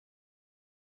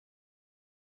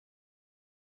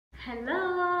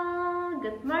Hello,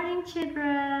 good morning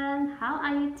children. How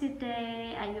are you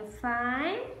today? Are you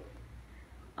fine?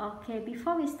 Okay,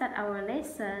 before we start our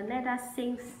lesson, let us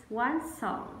sing one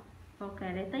song.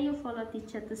 Okay, later you follow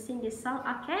teacher to sing this song,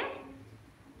 okay?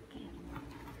 Okay.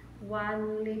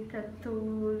 1 little, 2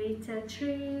 little,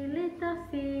 3 little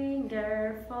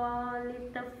finger, 4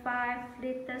 little, 5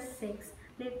 little, 6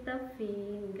 little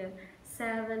finger,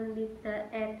 7 little,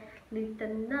 8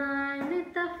 little, 9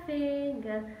 little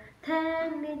finger,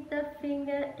 10 little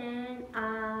finger and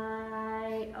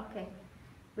I. Okay,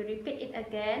 we repeat it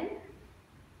again.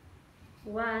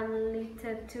 1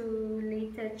 little, 2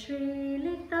 little, 3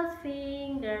 little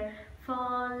finger,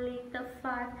 4 little,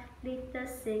 5 little,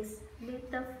 6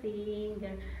 little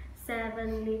finger,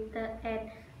 7 little,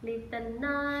 8 little,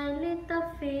 9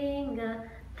 little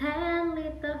finger, 10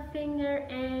 little finger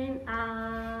and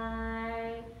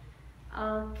I.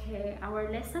 Okay,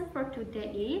 our lesson for today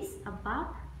is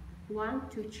about 1,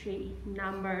 2, 3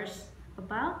 numbers.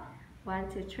 About 1,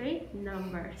 2, 3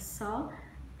 numbers. So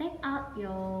take out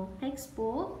your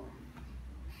textbook.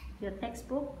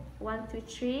 1, 2,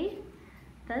 3.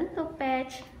 Turn to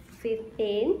page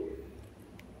 15.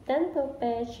 Turn to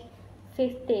page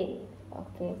 15.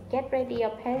 Okay, get ready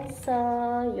your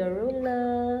pencil, your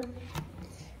ruler.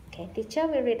 Okay, teacher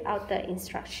will read out the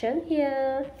instruction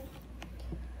here.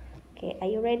 Okay, are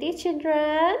you ready,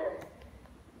 children?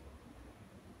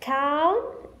 Count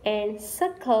and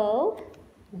circle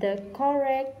the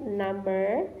correct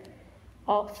number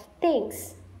of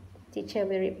things. Teacher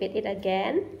will repeat it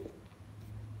again.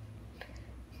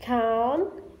 Count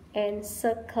and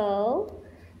circle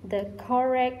the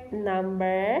correct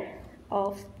number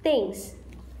of things.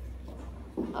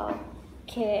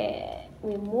 Okay,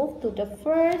 we move to the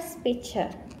first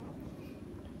picture.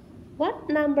 What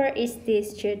number is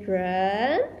this,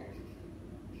 children?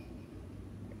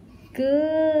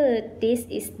 Good. This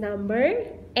is number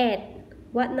 8.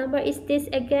 What number is this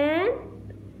again?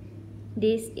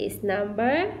 This is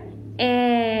number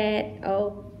 8.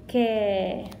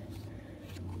 Okay.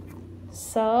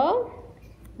 So,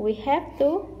 we have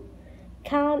to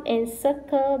count and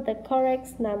circle the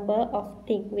correct number of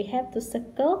things. We have to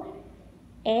circle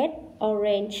 8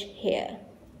 orange here.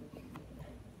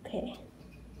 Okay.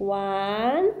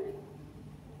 1,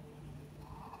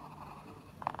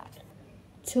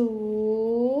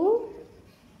 2,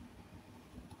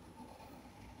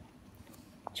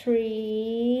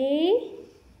 3,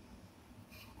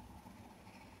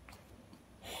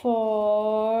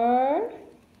 4,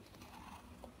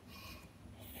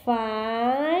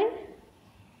 5,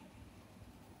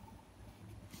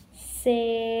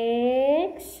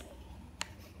 6,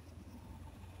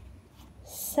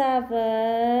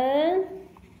 7,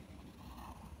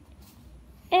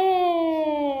 8.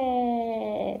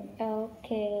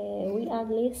 Okay, we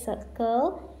only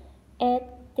circle 8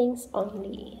 things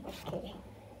only. Okay,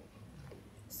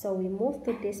 so we move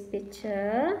to this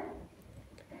picture.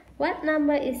 What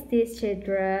number is this,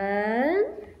 children?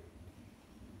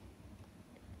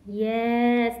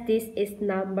 Yes, this is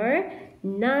number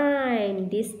 9.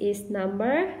 This is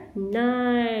number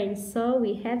 9. So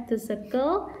we have to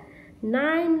circle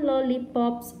 9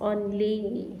 lollipops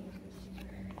only.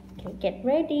 Okay, get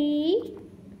ready.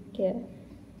 Okay,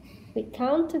 we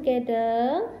count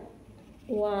together.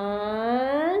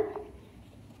 1,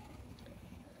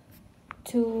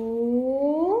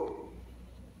 2,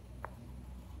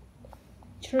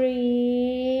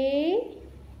 3,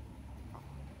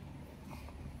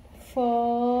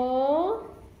 4,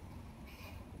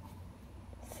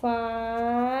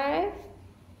 5,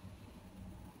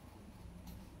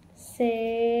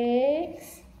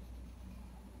 6,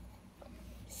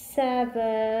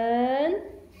 7,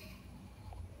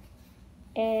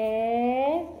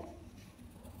 8,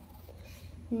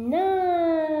 9.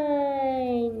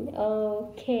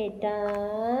 Okay,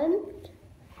 done.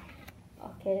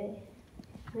 Okay,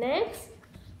 next,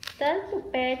 turn to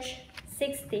page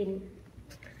 16.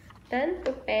 Turn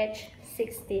to page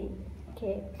 16.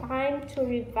 Okay, time to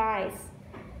revise.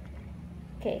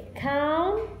 Okay,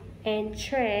 count and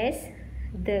trace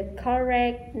the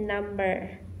correct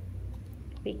number.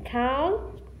 We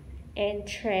count and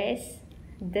trace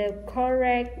the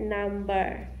correct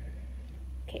number.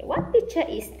 Okay, what picture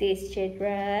is this,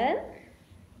 children?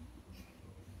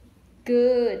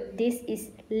 Good. This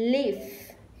is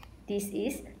leaf. This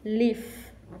is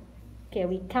leaf. Okay,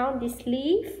 we count this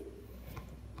leaf.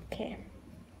 Okay,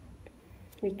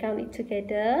 we count it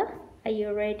together. Are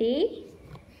you ready?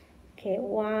 Okay,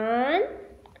 1,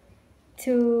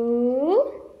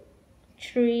 2,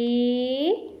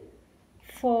 3,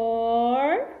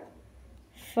 4,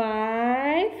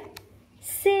 5,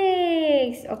 6.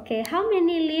 6. Okay, how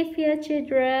many leaf here,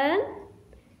 children?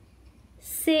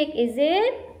 6, is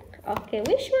it? Okay,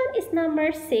 which one is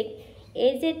number 6?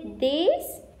 Is it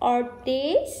this or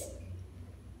this?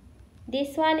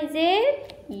 This one, is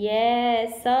it?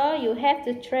 Yes, so you have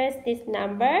to trace this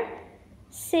number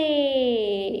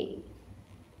 6.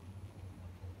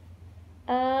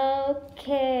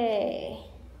 Okay,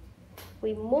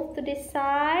 we move to this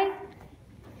side.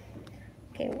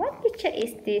 Okay, what picture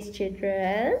is this,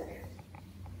 children?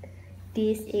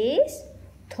 This is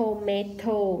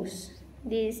tomatoes.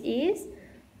 This is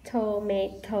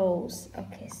tomatoes.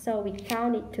 Okay, so we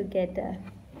count it together.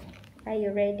 Are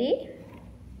you ready?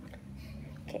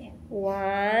 Okay,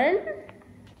 1,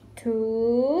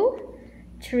 2,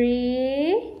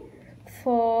 3,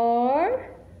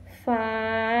 4,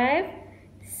 5,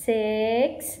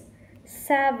 6,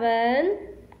 7,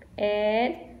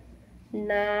 8,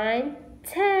 9,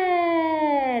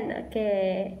 10.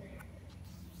 Okay,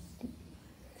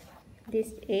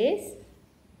 this is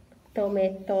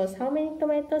tomatoes. How many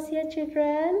tomatoes here,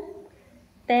 children?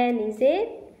 10, is it?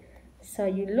 So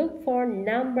you look for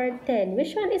number 10.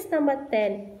 Which one is number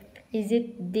 10? Is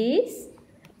it this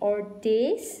or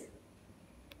this?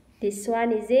 This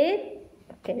one, is it?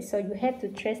 Okay, so you have to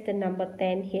trace the number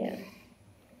 10 here.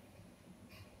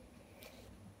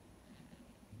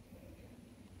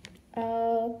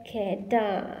 Okay,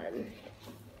 done.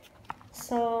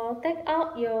 So take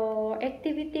out your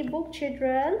activity book,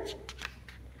 children.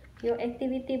 Your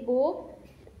activity book,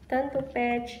 turn to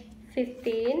page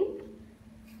 15.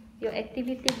 Your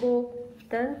activity book,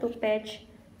 turn to page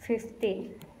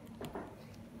 15.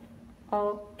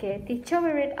 Okay, teacher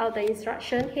will read out the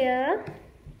instruction here.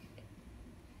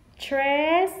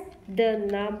 Trace the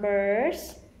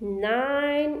numbers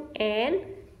 9 and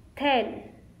 10.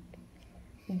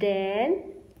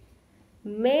 Then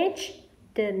match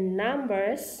the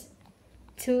numbers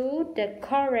to the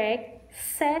correct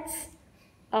sets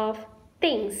of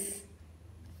things.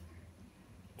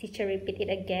 Teacher repeat it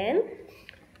again.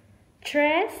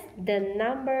 Trace the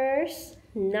numbers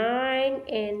 9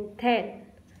 and 10.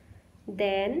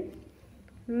 Then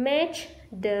match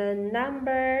the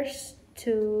numbers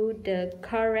to the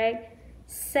correct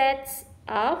sets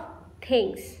of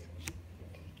things.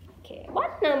 Okay,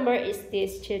 what number is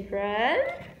this, children?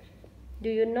 Do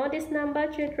you know this number,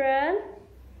 children?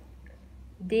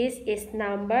 This is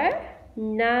number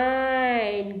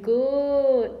 9.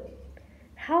 Good.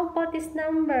 How about this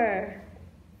number?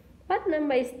 What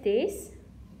number is this?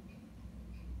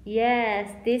 Yes,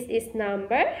 this is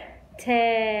number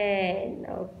 10.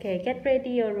 Okay, get ready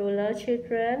your ruler,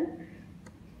 children.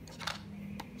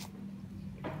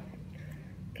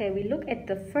 Okay, we look at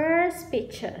the first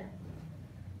picture.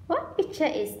 What picture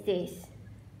is this?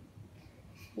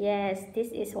 Yes,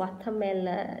 this is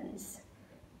watermelons.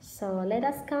 So let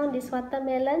us count this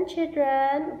watermelon,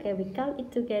 children. Okay, we count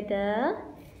it together.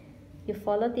 You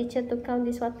follow teacher to count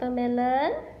this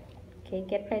watermelon. Okay,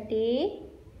 get ready.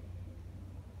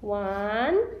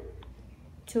 1,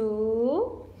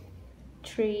 2,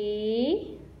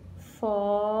 3,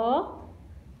 4,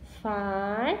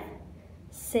 5,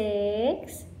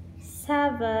 6,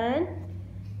 7,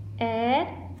 8,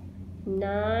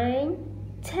 9,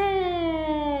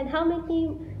 10.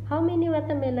 How many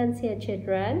watermelons here,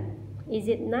 children? Is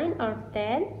it 9 or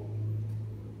 10?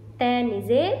 10, is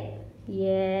it?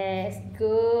 Yes,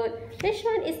 good. Which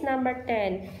one is number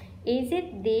 10? Is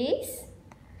it this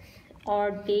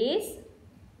or this?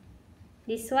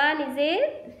 This one, is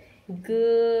it?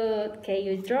 Good. Okay,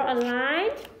 you draw a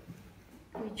line.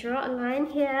 You draw a line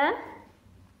here.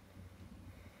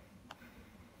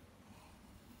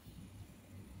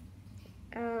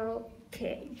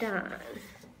 Okay, done.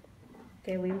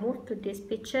 Okay, we move to this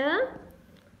picture.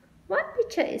 What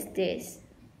picture is this?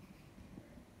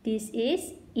 This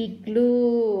is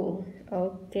igloo.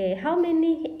 Okay, how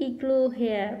many igloo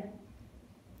here?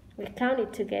 We count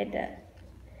it together.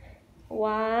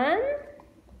 1,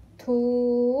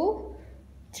 2,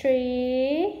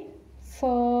 3,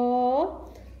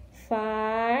 4,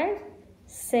 5,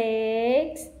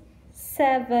 6,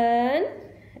 7,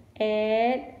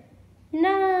 8,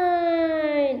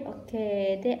 9.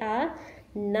 Okay, there are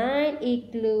 9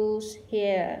 igloos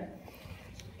here.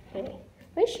 Okay,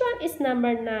 which one is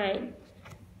number 9?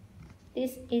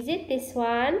 Is it this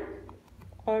one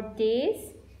or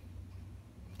this?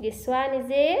 This one, is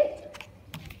it?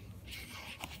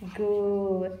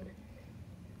 Good.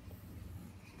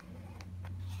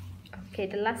 Okay,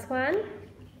 the last one.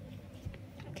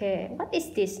 Okay, what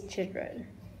is this, children?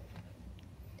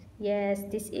 Yes,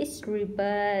 this is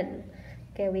ribbon.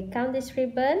 Okay, we count this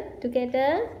ribbon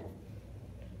together.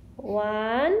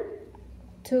 1,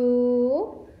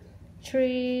 2,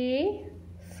 3,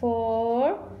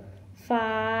 4,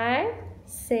 5,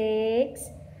 6,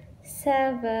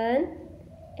 7,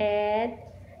 8,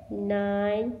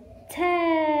 9,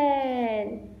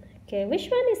 10. Okay, which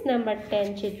one is number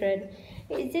 10, children?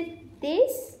 Is it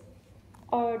this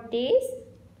or this?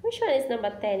 Which one is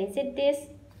number 10? Is it this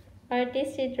or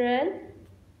this, children?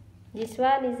 This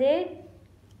one, is it?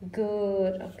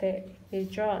 Good. Okay, you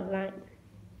draw a line.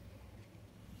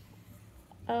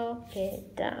 Okay,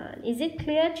 done. Is it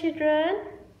clear, children?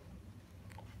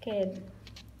 Okay.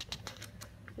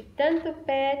 We turn to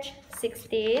page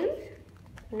 16.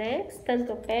 Next, turn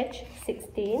to page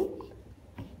 16.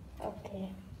 Okay.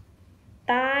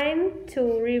 Time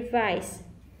to revise.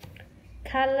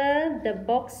 Color the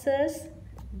boxes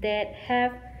that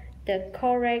have the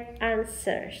correct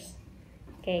answers.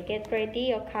 Okay, get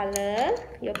ready your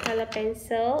color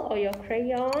pencil or your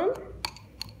crayon.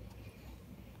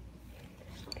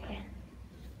 Okay.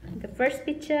 The first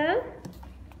picture.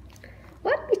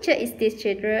 What picture is this,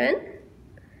 children?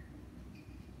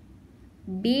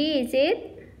 B, is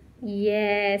it?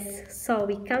 Yes. So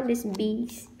we count these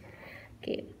B's.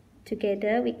 Okay,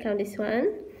 together we count this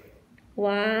one.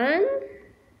 1,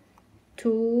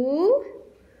 2,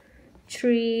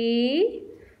 3,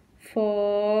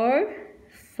 4,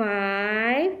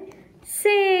 5,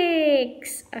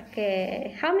 6.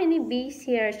 Okay, how many B's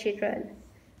here, children?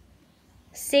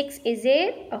 6, is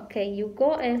it? Okay, you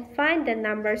go and find the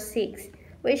number 6.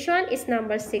 Which one is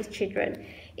number 6, children?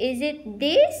 Is it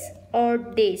this or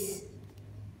this?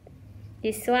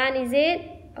 This one, is it?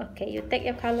 Okay, you take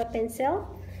your color pencil,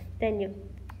 then you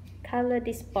color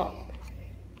this box.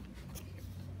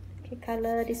 Okay,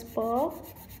 color this box.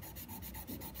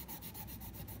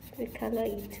 We color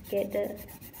it together.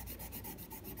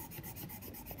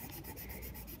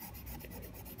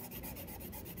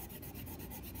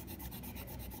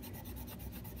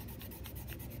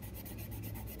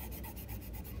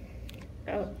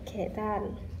 Okay,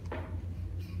 done.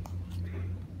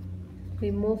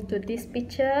 We move to this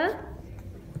picture.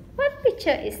 What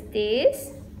picture is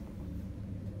this?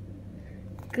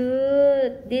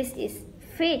 Good. This is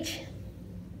fish.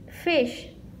 Fish.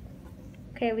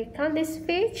 Okay, we count this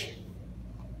fish.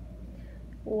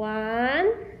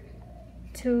 1,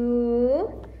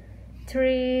 2,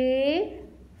 3,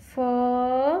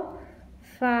 4,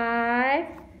 5,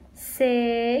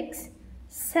 6,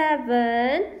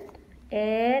 7,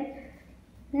 8,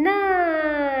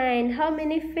 9. How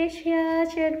many fish here,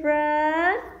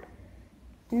 children?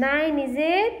 9, is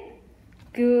it?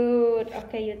 Good.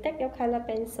 Okay, you take your color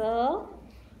pencil.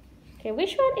 Okay,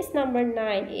 which one is number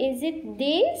 9? Is it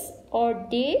this or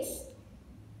this?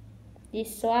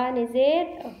 This one, is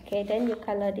it? Okay, then you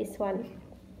color this one.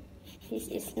 This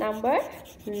is number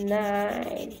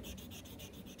 9.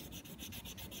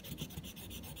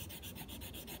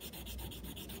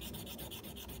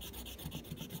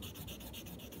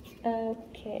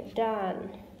 Okay, done.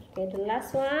 Okay, the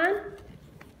last one.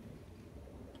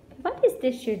 What is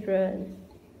this, children?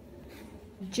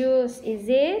 Juice, is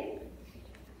it?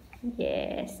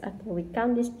 Yes. Okay, we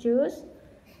count this juice.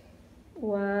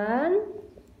 1,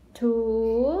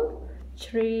 2,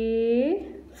 3,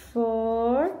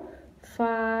 4,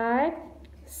 5,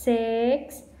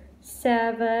 6,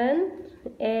 7,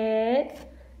 8,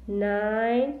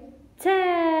 9,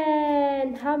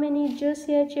 10. How many juice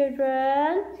here,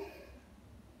 children?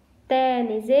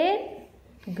 10, is it?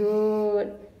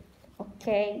 Good.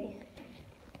 Okay.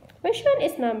 Which one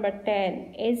is number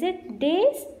 10? Is it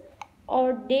this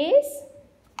or this?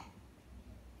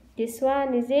 This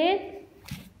one, is it?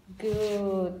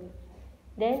 Good.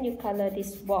 Then you color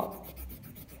this box.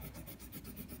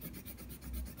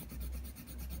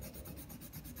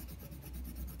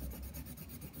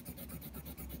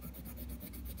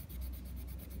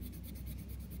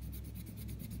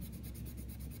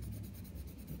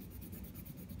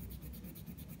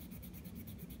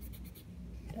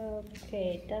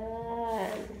 Okay,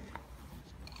 done.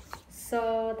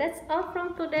 So that's all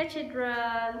from today,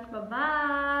 children.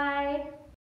 Bye-bye.